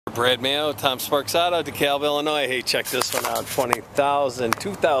Brad Mayo, Tom Sparks Auto, Dekalb, Illinois. Hey, check this one out.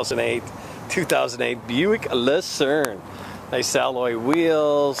 2008 Buick Lucerne. Nice alloy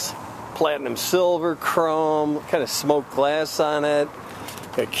wheels, platinum silver, chrome, kind of smoked glass on it.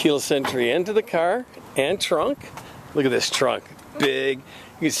 Got keyless entry into the car and trunk. Look at this trunk, big.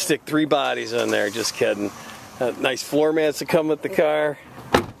 You can stick 3 bodies in there, just kidding. Nice floor mats that come with the car.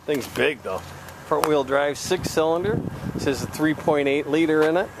 Thing's big though. Front wheel drive, 6-cylinder. This has a 3.8 liter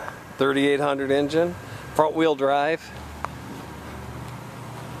in it, 3800 engine. Front wheel drive.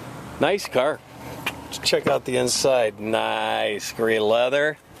 Nice car. Check out the inside. Nice gray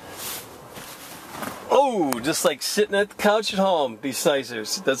leather. Oh, just like sitting at the couch at home.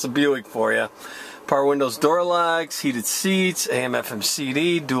 Besides, that's a Buick for you. Power windows, door locks, heated seats, AM/FM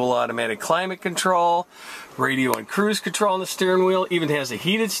CD, dual automatic climate control, radio and cruise control on the steering wheel. Even has a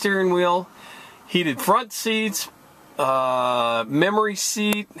heated steering wheel, heated front seats, memory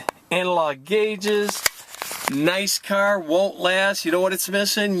seat, analog gauges. Nice car, won't last. You know what it's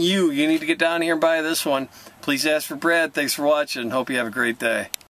missing? You need to get down here and buy this one. Please ask for Brad. Thanks for watching. Hope you have a great day.